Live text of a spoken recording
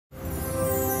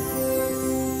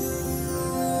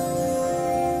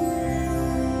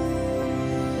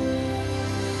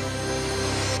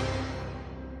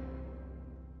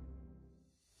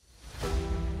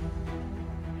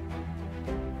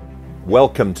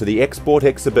Welcome to the export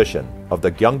exhibition of the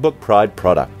Gyeongbuk Pride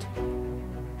product.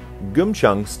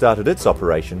 Gyeongchang started its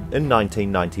operation in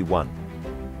 1991.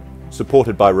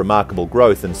 Supported by remarkable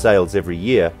growth in sales every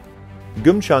year,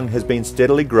 Gyeongchang has been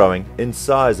steadily growing in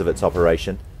size of its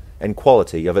operation and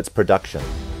quality of its production.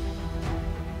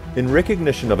 In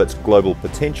recognition of its global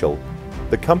potential,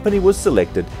 the company was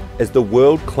selected as the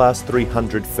world-class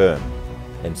 300 firm,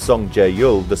 and Song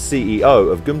Jae-yul, the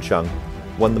CEO of Gyeongchang,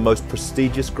 won the most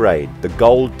prestigious grade, the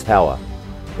Gold Tower,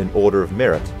 in Order of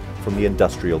Merit from the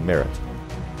Industrial Merit.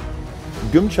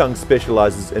 Gyeongchang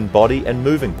specializes in body and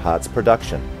moving parts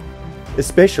production,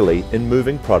 especially in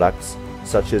moving products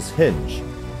such as hinge,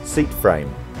 seat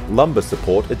frame, lumbar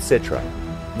support, etc.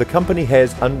 The company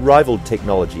has unrivaled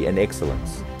technology and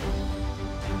excellence.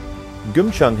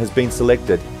 Gyeongchang has been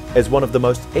selected as one of the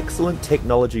most excellent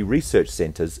technology research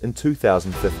centers in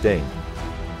 2015.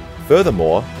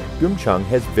 Furthermore, Gyeongchang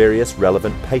has various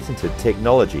relevant patented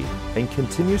technology and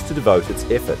continues to devote its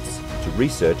efforts to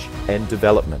research and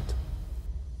development.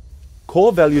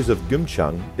 Core values of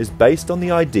Gyeongchang is based on the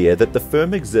idea that the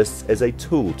firm exists as a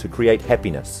tool to create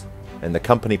happiness, and the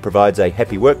company provides a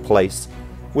happy workplace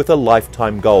with a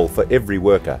lifetime goal for every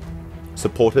worker,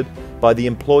 supported by the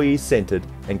employee-centered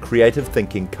and creative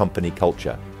thinking company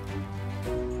culture.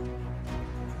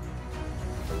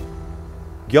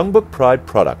 Gyeongbuk Pride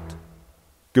product,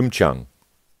 Gyeongchang.